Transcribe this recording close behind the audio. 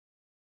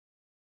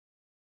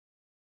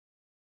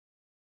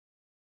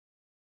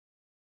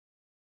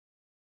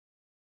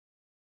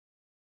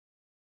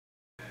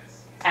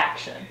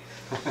action.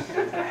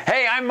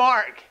 Hey, I'm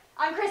Mark.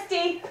 I'm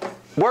Christy.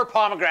 We're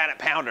pomegranate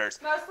pounders.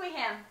 Mostly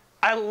him.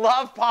 I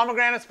love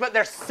pomegranates, but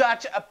they're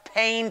such a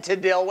pain to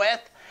deal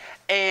with.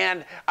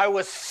 And I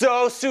was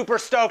so super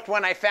stoked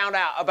when I found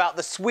out about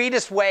the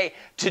sweetest way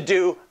to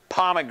do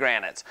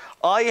pomegranates.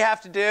 All you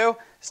have to do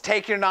is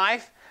take your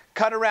knife,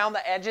 cut around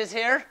the edges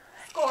here.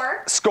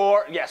 Score.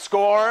 Score, yeah,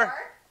 score.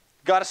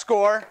 Gotta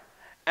score.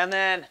 And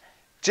then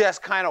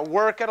just kind of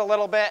work it a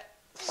little bit.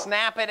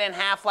 Snap it in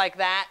half like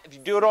that. If you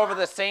do it over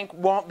the sink,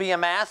 won't be a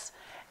mess.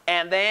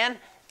 And then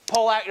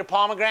pull out your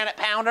pomegranate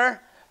pounder,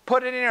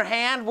 put it in your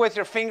hand with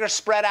your fingers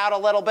spread out a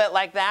little bit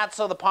like that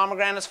so the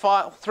pomegranates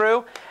fall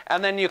through.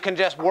 And then you can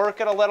just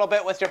work it a little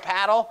bit with your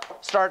paddle,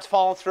 starts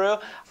falling through.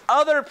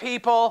 Other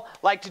people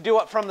like to do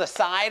it from the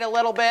side a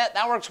little bit.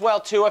 That works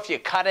well too if you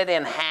cut it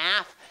in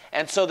half.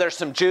 And so there's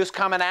some juice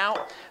coming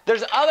out.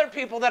 There's other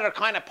people that are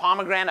kind of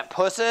pomegranate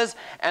pusses,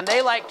 and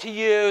they like to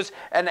use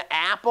an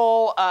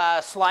apple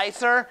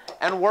slicer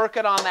and work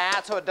it on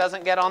that so it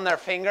doesn't get on their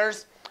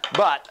fingers.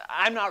 But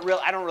I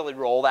don't really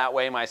roll that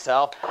way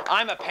myself.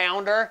 I'm a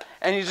pounder,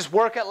 and you just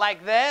work it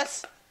like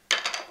this.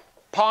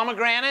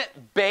 Pomegranate,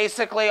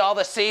 basically all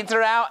the seeds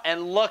are out,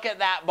 and look at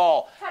that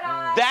bowl.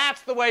 Ta-da!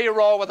 That's the way you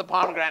roll with a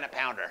pomegranate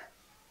pounder.